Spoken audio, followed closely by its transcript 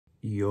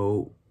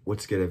Yo,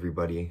 what's good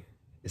everybody?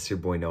 It's your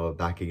boy Noah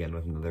back again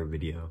with another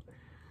video.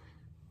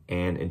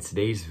 And in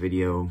today's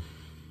video,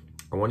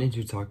 I wanted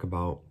to talk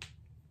about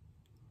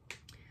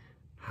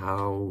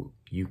how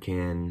you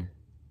can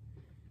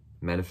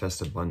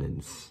manifest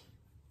abundance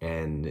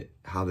and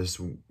how this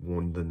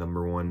one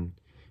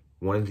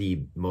of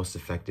the most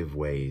effective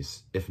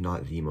ways, if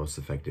not the most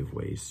effective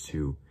ways,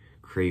 to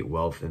create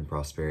wealth and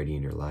prosperity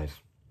in your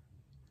life.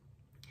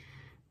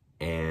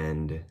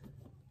 And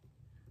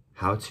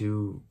how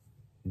to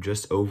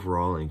just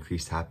overall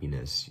increase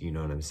happiness, you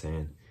know what I'm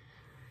saying?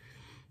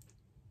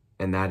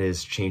 And that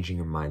is changing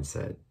your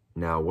mindset.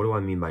 Now, what do I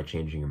mean by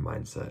changing your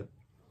mindset?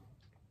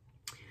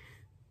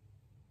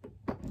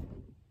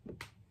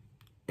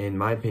 In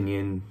my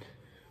opinion,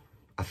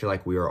 I feel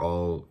like we are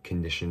all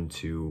conditioned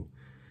to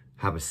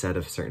have a set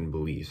of certain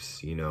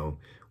beliefs. You know,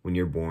 when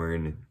you're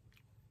born,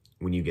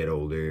 when you get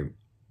older,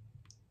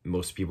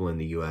 most people in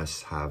the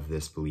US have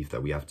this belief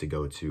that we have to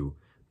go to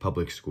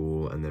public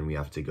school and then we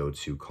have to go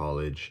to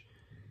college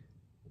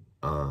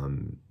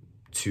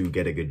to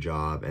get a good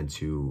job and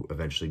to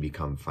eventually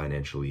become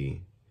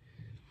financially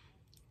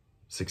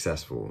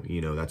successful.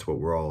 You know, that's what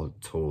we're all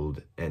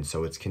told. And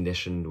so it's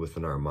conditioned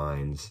within our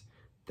minds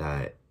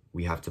that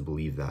we have to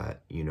believe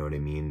that, you know what I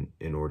mean?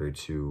 In order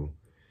to,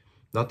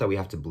 not that we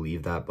have to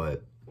believe that,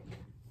 but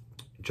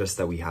just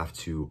that we have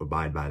to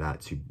abide by that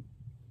to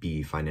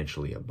be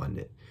financially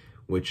abundant,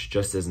 which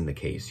just isn't the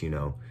case, you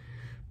know?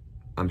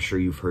 I'm sure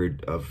you've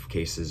heard of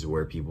cases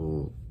where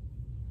people,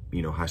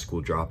 you know, high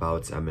school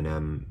dropouts.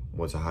 Eminem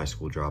was a high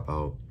school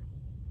dropout.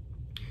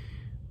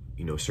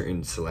 You know,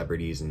 certain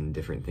celebrities and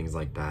different things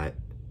like that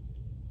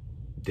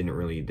they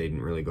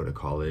didn't really go to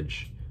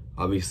college.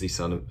 Obviously,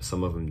 some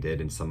of them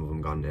did, and some of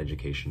them got an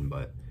education,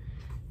 but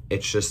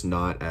it's just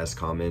not as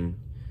common,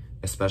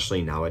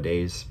 especially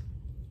nowadays.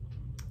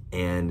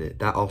 And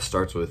that all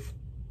starts with,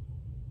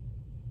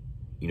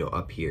 you know,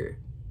 up here.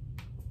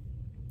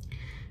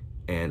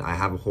 And I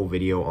have a whole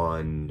video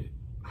on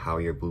how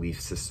your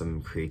belief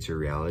system creates your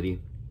reality,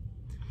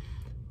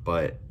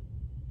 but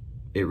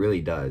it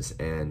really does.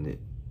 And,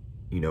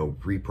 you know,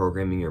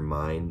 reprogramming your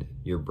mind,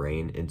 your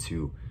brain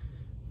into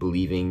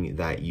believing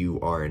that you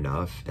are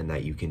enough and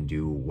that you can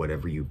do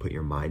whatever you put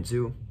your mind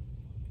to.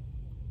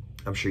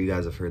 I'm sure you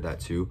guys have heard that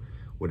too.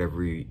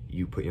 Whatever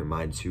you put your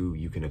mind to,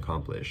 you can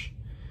accomplish.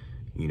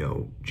 You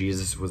know,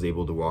 Jesus was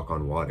able to walk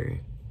on water,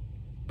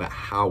 but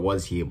how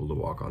was he able to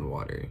walk on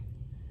water?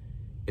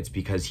 It's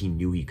because he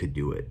knew he could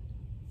do it.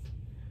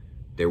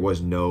 There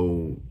was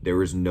no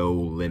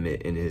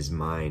limit in his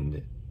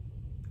mind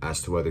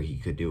as to whether he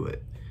could do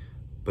it.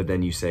 But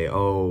then you say,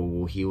 oh,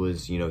 well, he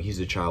was, you know, he's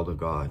a child of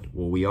God.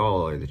 Well, we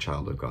all are the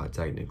child of God,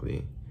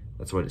 technically.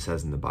 That's what it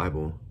says in the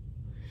Bible.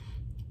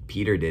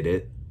 Peter did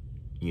it.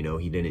 You know,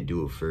 he didn't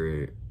do it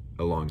for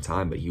a long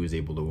time, but he was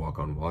able to walk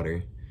on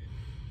water.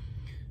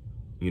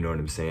 You know what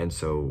I'm saying?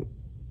 So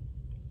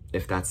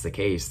if that's the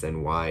case,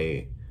 then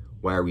why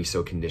are we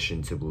so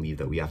conditioned to believe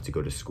that we have to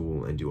go to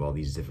school and do all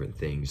these different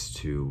things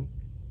to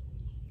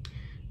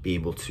be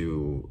able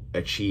to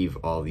achieve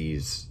all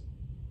these,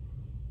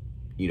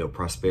 you know,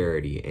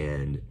 prosperity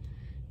and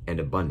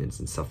abundance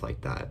and stuff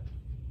like that?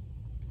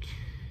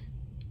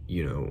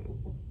 You know,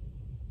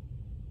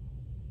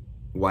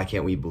 why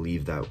can't we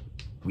believe that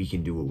we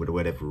can do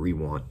whatever we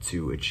want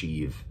to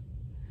achieve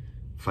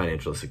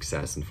financial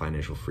success and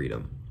financial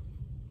freedom?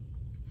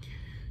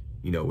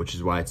 You know, which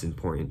is why it's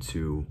important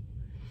to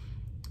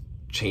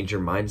change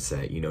your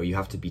mindset. You know, you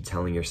have to be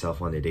telling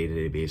yourself on a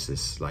day-to-day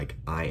basis, like,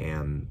 I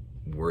am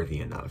worthy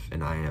enough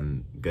and I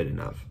am good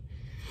enough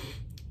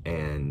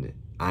and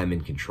I'm in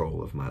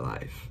control of my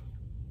life.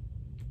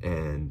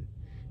 And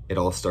it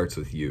all starts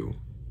with you,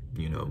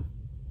 you know.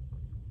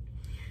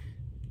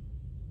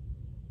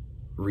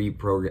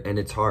 Reprogram, and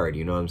it's hard,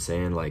 you know what I'm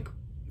saying? Like,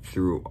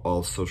 through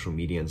all social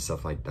media and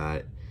stuff like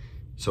that,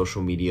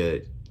 social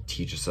media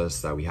teaches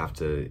us that we have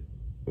to,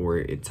 or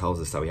it tells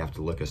us that we have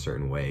to look a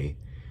certain way,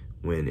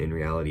 when in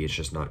reality it's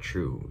just not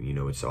true. You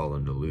know, it's all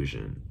an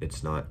illusion. It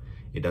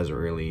doesn't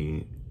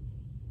really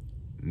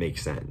make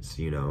sense,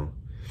 you know?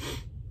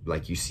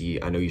 Like,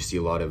 I know you see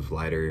a lot of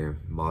lighter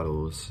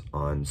models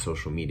on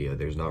social media.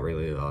 There's not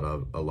really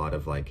a lot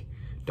of like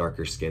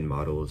darker skin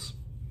models.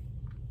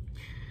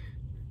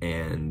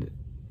 And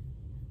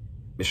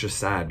it's just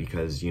sad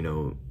because, you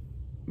know,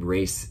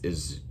 race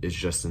is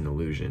just an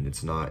illusion.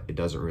 It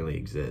doesn't really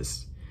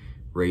exist.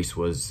 Race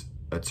was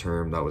a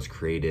term that was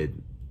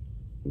created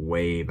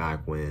way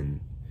back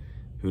when,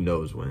 who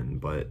knows when,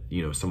 but,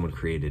 you know, someone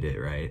created it,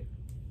 right?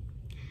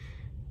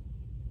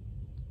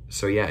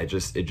 So yeah, it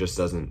just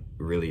doesn't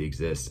really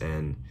exist.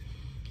 And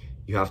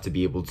you have to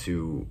be able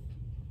to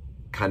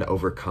kind of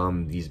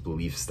overcome these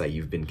beliefs that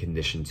you've been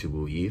conditioned to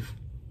believe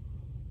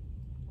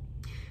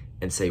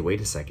and say,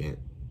 wait a second,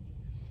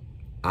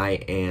 I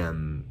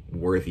am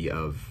worthy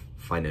of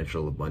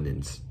financial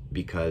abundance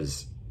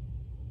because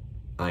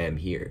I am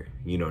here.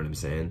 You know what I'm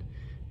saying?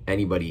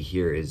 Anybody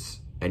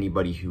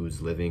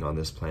who's living on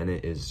this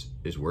planet is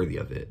worthy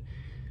of it.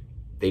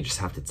 They just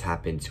have to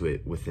tap into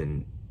it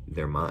within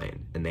their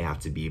mind, and they have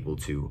to be able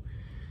to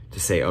to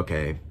say,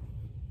 okay,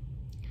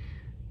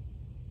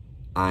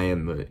 I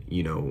am,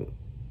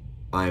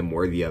 I am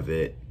worthy of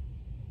it,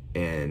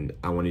 and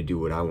I want to do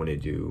what I want to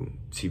do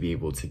to be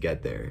able to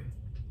get there.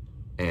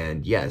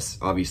 And yes,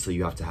 obviously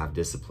you have to have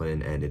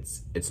discipline, and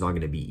it's not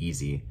going to be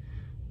easy,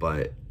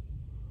 but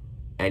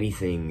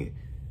anything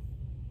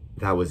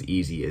that was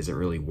easy isn't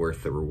really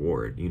worth the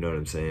reward. You know what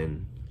I'm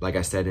saying? Like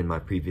I said in my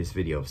previous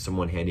video, if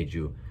someone handed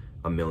you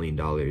 $1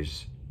 million,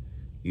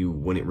 you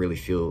wouldn't really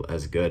feel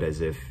as good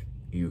as if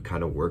you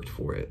kind of worked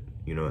for it.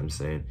 You know what I'm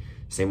saying?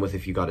 Same with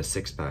if you got a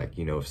six-pack.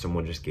 If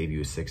someone just gave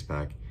you a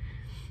six-pack,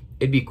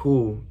 it'd be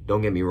cool,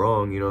 don't get me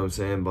wrong, you know what I'm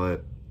saying?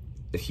 But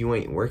if you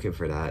ain't working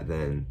for that,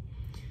 then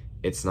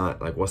it's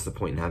not, like, what's the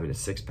point in having a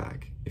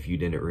six-pack if you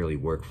didn't really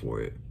work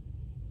for it?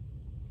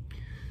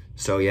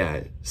 So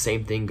yeah,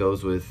 same thing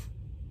goes with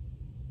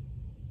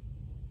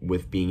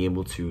being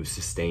able to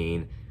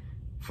sustain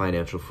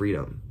financial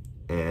freedom.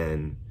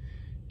 And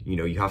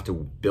you have to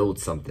build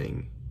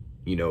something.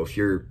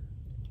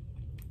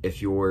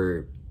 If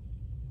your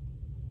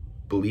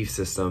belief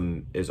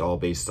system is all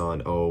based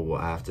on, oh,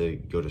 well, I have to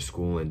go to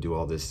school and do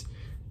all this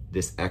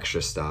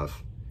extra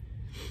stuff,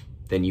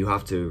 then you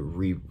have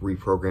to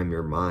reprogram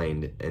your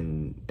mind,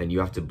 and you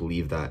have to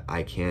believe that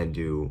I can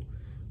do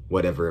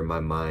whatever I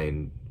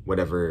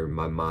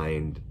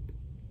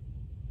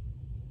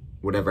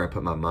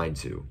put my mind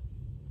to.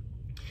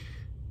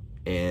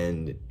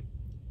 And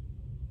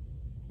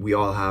we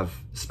all have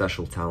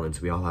special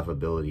talents, we all have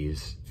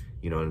abilities,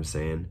 you know what I'm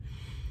saying?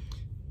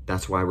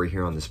 That's why we're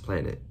here on this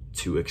planet,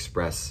 to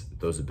express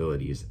those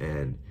abilities.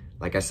 And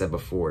like I said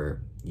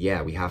before,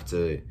 yeah, we have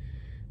to,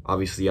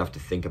 obviously you have to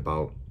think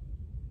about,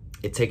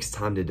 it takes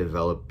time to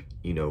develop,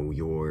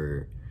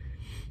 your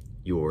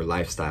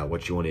lifestyle,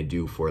 what you want to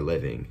do for a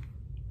living.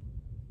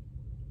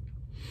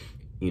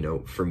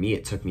 For me,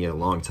 it took me a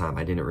long time.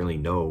 I didn't really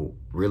know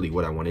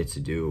what I wanted to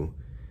do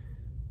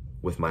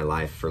with my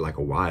life for like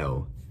a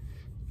while.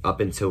 Up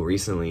until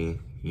recently,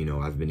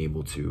 I've been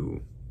able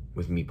to,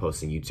 with me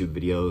posting YouTube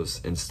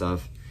videos and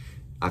stuff,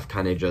 I've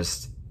kind of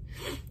just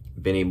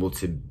been able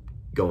to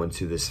go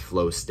into this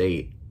flow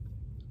state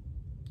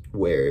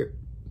where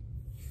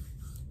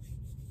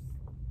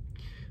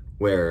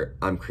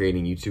I'm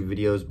creating YouTube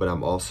videos, but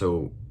I'm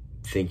also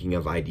thinking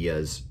of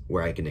ideas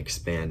where I can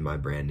expand my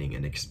branding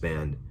and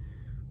expand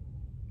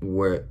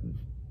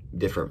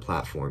different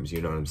platforms,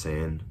 you know what I'm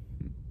saying?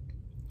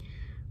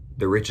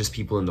 The richest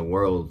people in the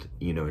world,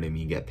 you know what I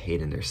mean, get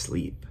paid in their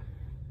sleep.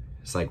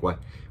 It's like,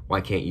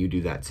 why can't you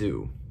do that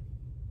too?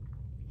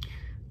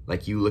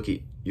 Like, you look at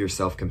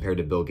yourself compared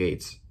to Bill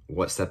Gates.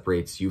 What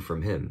separates you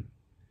from him?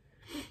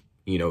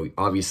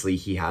 Obviously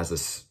he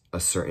has a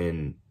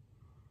certain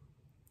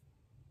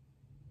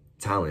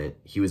talent.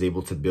 He was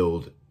able to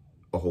build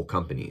a whole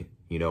company,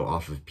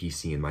 off of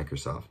PC and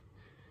Microsoft.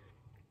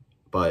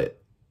 But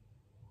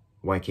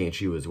why can't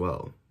you as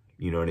well?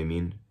 You know what I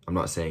mean? I'm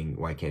not saying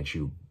why can't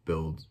you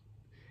build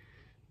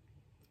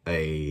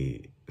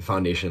a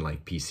foundation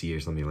like PC or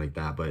something like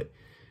that, but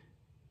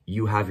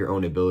you have your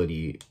own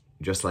ability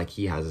just like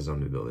he has his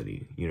own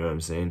ability. You know what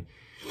I'm saying?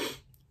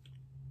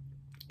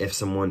 If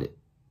someone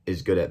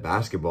is good at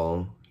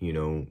basketball,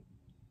 and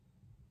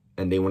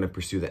they want to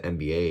pursue the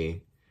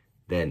NBA,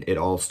 then it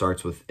all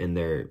starts within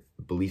their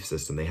belief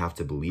system. They have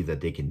to believe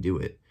that they can do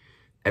it.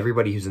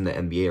 Everybody who's in the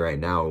NBA right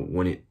now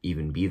wouldn't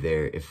even be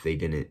there if they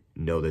didn't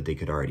know that they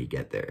could already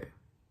get there,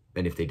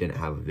 and if they didn't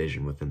have a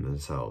vision within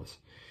themselves.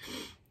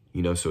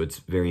 So it's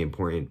very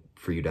important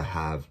for you to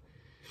have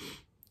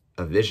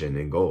a vision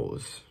and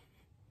goals,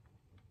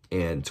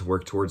 and to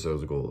work towards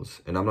those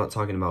goals. And I'm not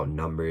talking about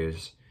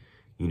numbers.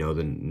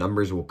 The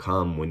numbers will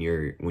come when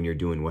you're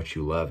doing what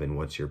you love and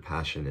what your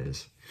passion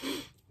is.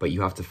 But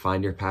you have to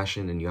find your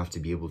passion, and you have to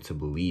be able to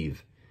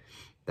believe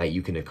that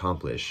you can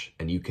accomplish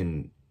and you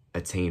can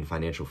attain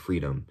financial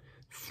freedom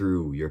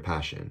through your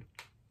passion.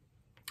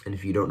 And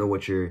if you don't know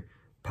what your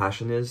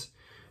passion is,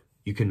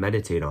 you can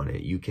meditate on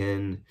it. You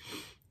can,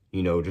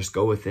 just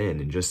go within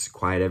and just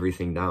quiet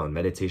everything down.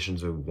 Meditation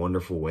is a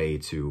wonderful way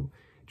to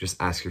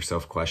just ask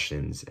yourself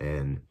questions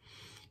and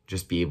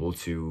just be able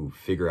to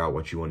figure out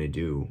what you want to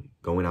do.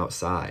 Going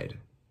outside,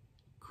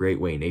 great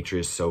way. Nature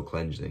is so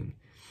cleansing.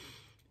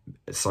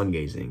 Sun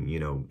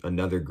gazing,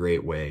 another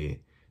great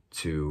way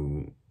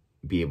to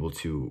be able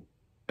to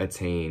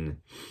attain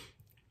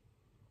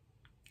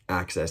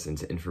access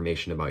into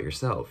information about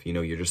yourself.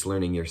 You're just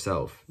learning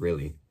yourself,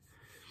 really.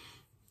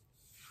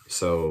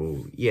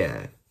 So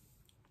yeah,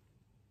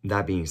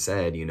 that being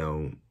said,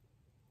 you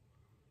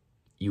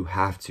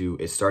have to,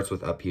 it starts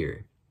with up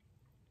here.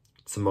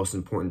 It's the most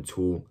important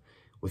tool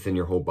within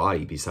your whole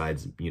body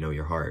besides,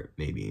 your heart,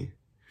 maybe,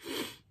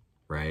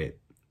 right?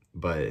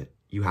 But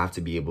you have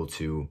to be able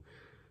to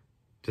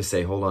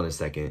say, hold on a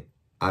second,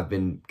 I've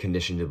been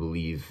conditioned to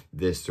believe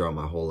this throughout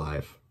my whole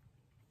life.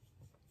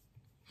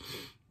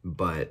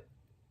 But,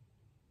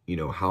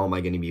 how am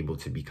I going to be able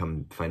to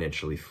become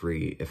financially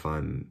free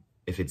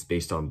if it's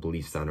based on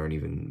beliefs that aren't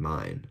even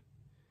mine?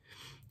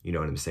 You know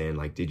what I'm saying?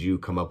 Like, did you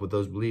come up with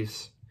those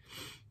beliefs?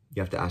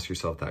 You have to ask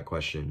yourself that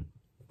question.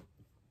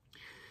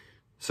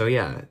 So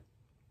yeah,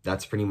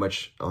 that's pretty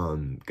much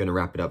gonna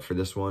wrap it up for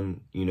this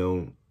one. You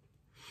know,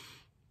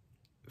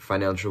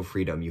 financial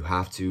freedom, you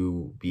have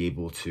to be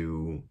able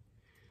to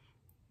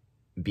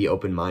be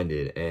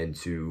open-minded and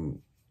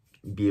to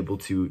be able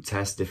to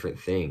test different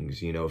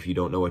things. You know, if you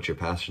don't know what your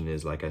passion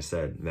is, like I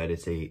said,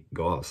 meditate,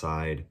 go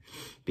outside,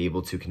 be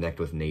able to connect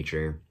with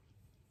nature.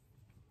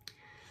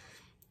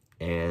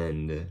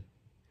 And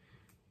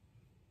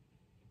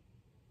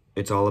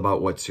it's all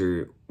about what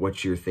you're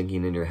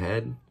thinking in your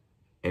head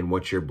and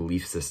what your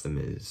belief system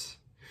is.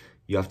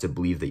 You have to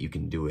believe that you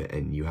can do it,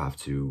 and you have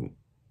to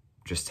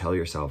just tell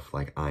yourself,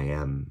 like, I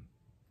am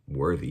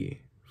worthy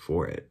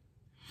for it.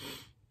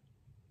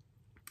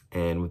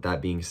 And with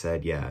that being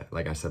said, yeah,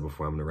 like I said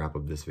before, I'm gonna wrap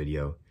up this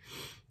video.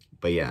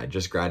 But yeah,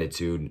 just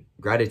gratitude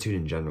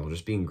in general,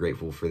 just being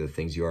grateful for the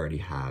things you already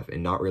have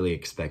and not really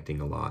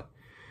expecting a lot.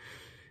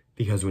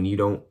 Because when you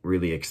don't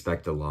really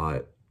expect a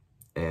lot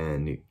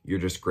and you're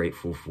just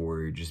grateful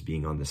for just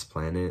being on this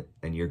planet,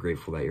 and you're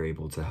grateful that you're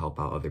able to help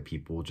out other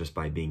people just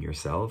by being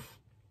yourself,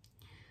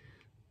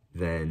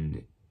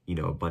 then, you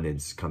know,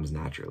 abundance comes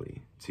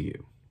naturally to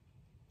you.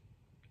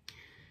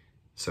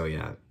 So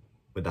yeah,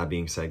 with that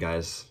being said,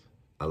 guys,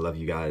 I love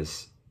you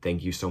guys.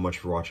 Thank you so much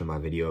for watching my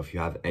video. If you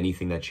have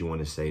anything that you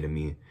want to say to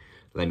me,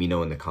 let me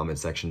know in the comment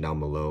section down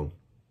below.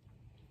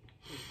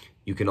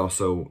 You can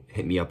also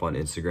hit me up on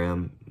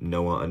Instagram,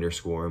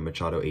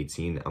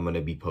 Noah_Machado18. I'm going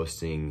to be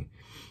posting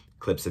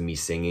clips of me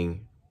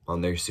singing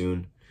on there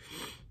soon.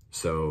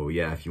 So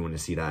yeah, if you want to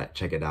see that,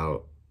 check it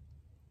out.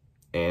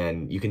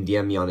 And you can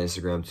DM me on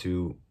Instagram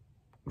too.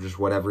 Just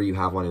whatever you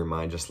have on your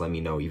mind, just let me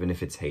know. Even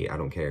if it's hate, I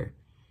don't care.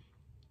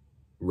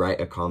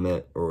 Write a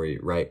comment or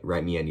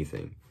write me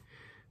anything.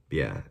 But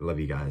yeah, I love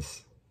you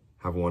guys.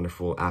 Have a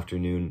wonderful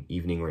afternoon,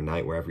 evening, or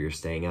night, wherever you're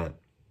staying at.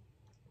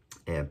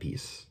 And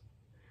peace.